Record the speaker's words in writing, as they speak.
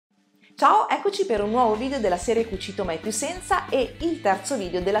Ciao, eccoci per un nuovo video della serie Cucito mai più senza e il terzo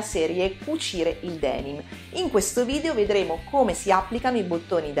video della serie Cucire il denim. In questo video vedremo come si applicano i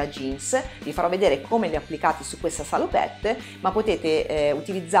bottoni da jeans, vi farò vedere come li ho applicati su questa salopette, ma potete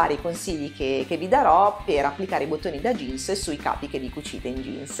utilizzare i consigli che vi darò per applicare i bottoni da jeans sui capi che vi cucite in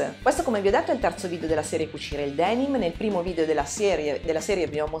jeans. Questo, come vi ho detto, è il terzo video della serie Cucire il denim. Nel primo video della serie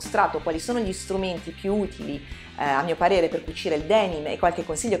vi ho mostrato quali sono gli strumenti più utili a mio parere per cucire il denim e qualche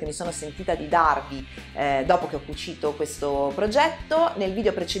consiglio che mi sono sentita di darvi dopo che ho cucito questo progetto. Nel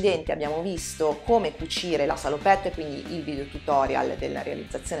video precedente abbiamo visto come cucire la salopette, quindi il video tutorial della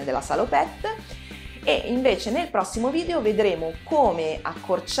realizzazione della salopette, e invece nel prossimo video vedremo come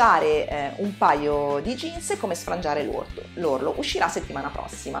accorciare un paio di jeans e come sfrangiare l'orlo. Uscirà settimana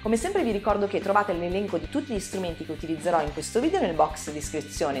prossima. Come sempre vi ricordo che trovate l'elenco di tutti gli strumenti che utilizzerò in questo video nel box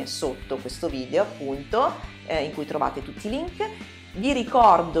descrizione sotto questo video, appunto, in cui trovate tutti i link. Vi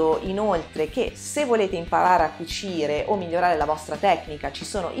ricordo inoltre che se volete imparare a cucire o migliorare la vostra tecnica ci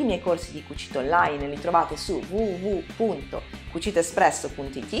sono i miei corsi di cucito online, li trovate su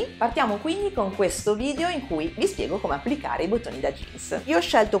www.cucitoespresso.it. Partiamo quindi con questo video in cui vi spiego come applicare i bottoni da jeans. Io ho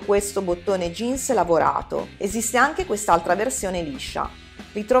scelto questo bottone jeans lavorato, esiste anche quest'altra versione liscia.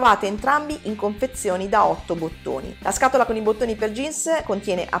 Li trovate entrambi in confezioni da 8 bottoni. La scatola con i bottoni per jeans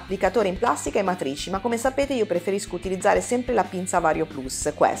contiene applicatore in plastica e matrici, ma come sapete io preferisco utilizzare sempre la pinza VARIO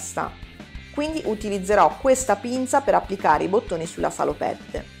Plus, questa. Quindi utilizzerò questa pinza per applicare i bottoni sulla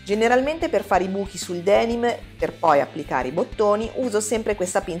salopette. Generalmente per fare i buchi sul denim, per poi applicare i bottoni, uso sempre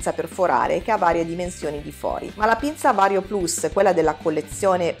questa pinza per forare che ha varie dimensioni di fori. Ma la pinza VARIO Plus, quella della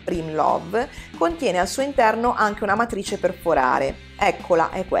collezione PRYM Love, contiene al suo interno anche una matrice per forare. Eccola,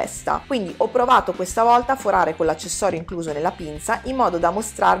 è questa. Quindi ho provato questa volta a forare con l'accessorio incluso nella pinza in modo da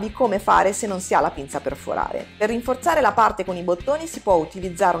mostrarvi come fare se non si ha la pinza per forare. Per rinforzare la parte con i bottoni si può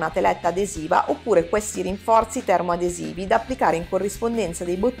utilizzare una teletta adesiva oppure questi rinforzi termoadesivi da applicare in corrispondenza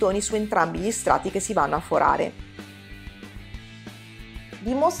dei bottoni su entrambi gli strati che si vanno a forare.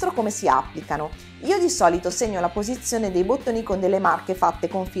 Vi mostro come si applicano. Io di solito segno la posizione dei bottoni con delle marche fatte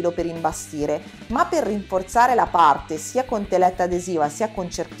con filo per imbastire, ma per rinforzare la parte sia con teletta adesiva sia con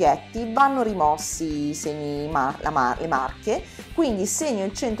cerchietti vanno rimossi le marche, quindi segno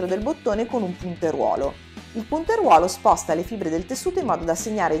il centro del bottone con un punteruolo. Il punteruolo sposta le fibre del tessuto in modo da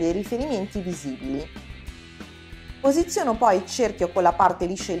segnare dei riferimenti visibili. Posiziono poi il cerchio con la parte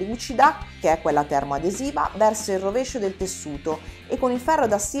liscia e lucida, che è quella termoadesiva, verso il rovescio del tessuto e con il ferro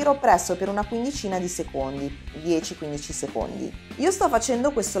da stiro presso per una quindicina di secondi, 10-15 secondi. Io sto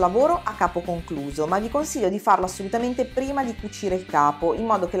facendo questo lavoro a capo concluso, ma vi consiglio di farlo assolutamente prima di cucire il capo, in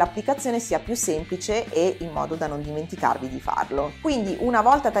modo che l'applicazione sia più semplice e in modo da non dimenticarvi di farlo. Quindi una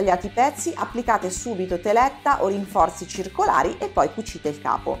volta tagliati i pezzi, applicate subito teletta o rinforzi circolari e poi cucite il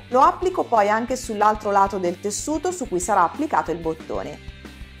capo. Lo applico poi anche sull'altro lato del tessuto su cui sarà applicato il bottone.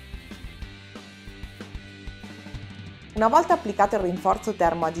 Una volta applicato il rinforzo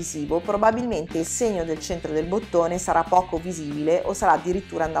termoadesivo, probabilmente il segno del centro del bottone sarà poco visibile o sarà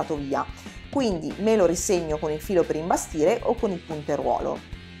addirittura andato via, quindi me lo risegno con il filo per imbastire o con il punteruolo.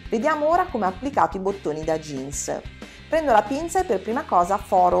 Vediamo ora come ho applicato i bottoni da jeans. Prendo la pinza e per prima cosa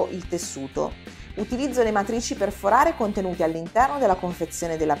foro il tessuto. Utilizzo le matrici per forare contenute all'interno della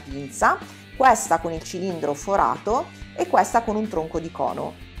confezione della pinza, questa con il cilindro forato e questa con un tronco di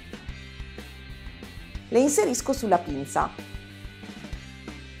cono. Le inserisco sulla pinza.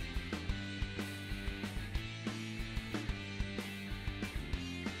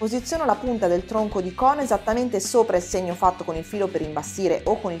 Posiziono la punta del tronco di cono esattamente sopra il segno fatto con il filo per imbastire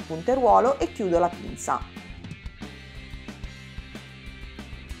o con il punteruolo e chiudo la pinza.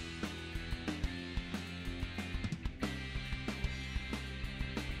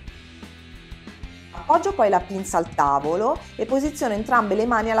 Appoggio poi la pinza al tavolo e posiziono entrambe le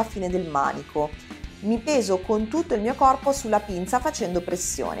mani alla fine del manico. Mi peso con tutto il mio corpo sulla pinza facendo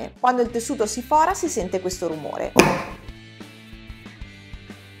pressione. Quando il tessuto si fora si sente questo rumore.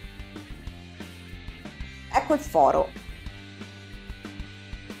 Ecco il foro.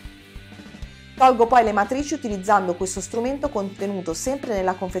 Tolgo poi le matrici utilizzando questo strumento contenuto sempre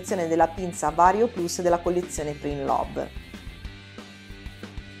nella confezione della pinza VARIO Plus della collezione PRYM Love.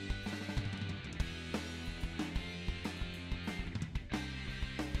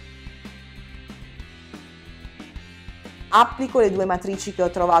 Applico le due matrici che ho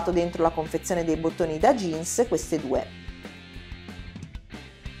trovato dentro la confezione dei bottoni da jeans, queste due.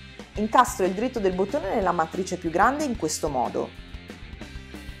 Incastro il dritto del bottone nella matrice più grande in questo modo.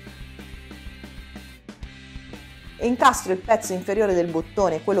 E incastro il pezzo inferiore del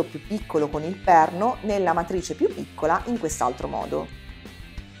bottone, quello più piccolo con il perno, nella matrice più piccola in quest'altro modo.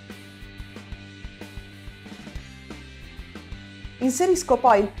 Inserisco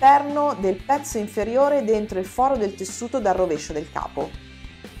poi il perno del pezzo inferiore dentro il foro del tessuto dal rovescio del capo.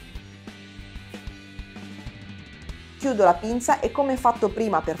 Chiudo la pinza e, come fatto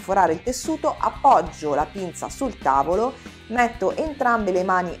prima per forare il tessuto, appoggio la pinza sul tavolo, metto entrambe le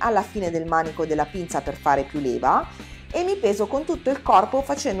mani alla fine del manico della pinza per fare più leva e mi peso con tutto il corpo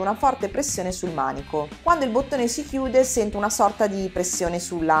facendo una forte pressione sul manico. Quando il bottone si chiude sento una sorta di pressione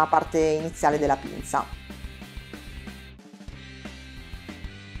sulla parte iniziale della pinza.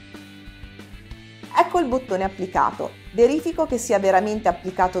 Ecco il bottone applicato. Verifico che sia veramente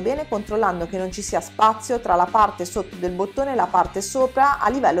applicato bene controllando che non ci sia spazio tra la parte sotto del bottone e la parte sopra a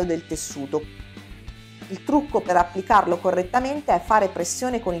livello del tessuto. Il trucco per applicarlo correttamente è fare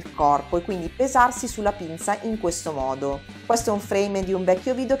pressione con il corpo e quindi pesarsi sulla pinza in questo modo. Questo è un frame di un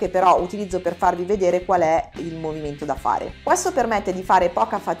vecchio video che però utilizzo per farvi vedere qual è il movimento da fare. Questo permette di fare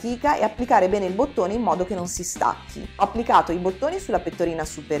poca fatica e applicare bene il bottone in modo che non si stacchi. Ho applicato i bottoni sulla pettorina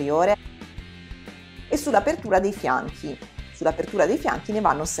superiore e sull'apertura dei fianchi. Sull'apertura dei fianchi ne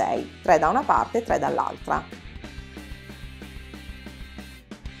vanno 6, 3 da una parte e 3 dall'altra.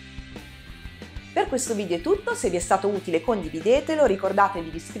 Per questo video è tutto, se vi è stato utile condividetelo, ricordatevi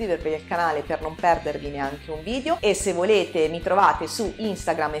di iscrivervi al canale per non perdervi neanche un video e se volete mi trovate su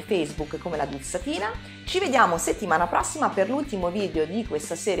Instagram e Facebook come la Duzzatina. Ci vediamo settimana prossima per l'ultimo video di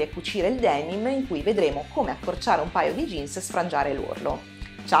questa serie Cucire il Denim in cui vedremo come accorciare un paio di jeans e sfrangiare l'orlo.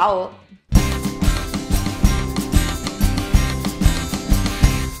 Ciao!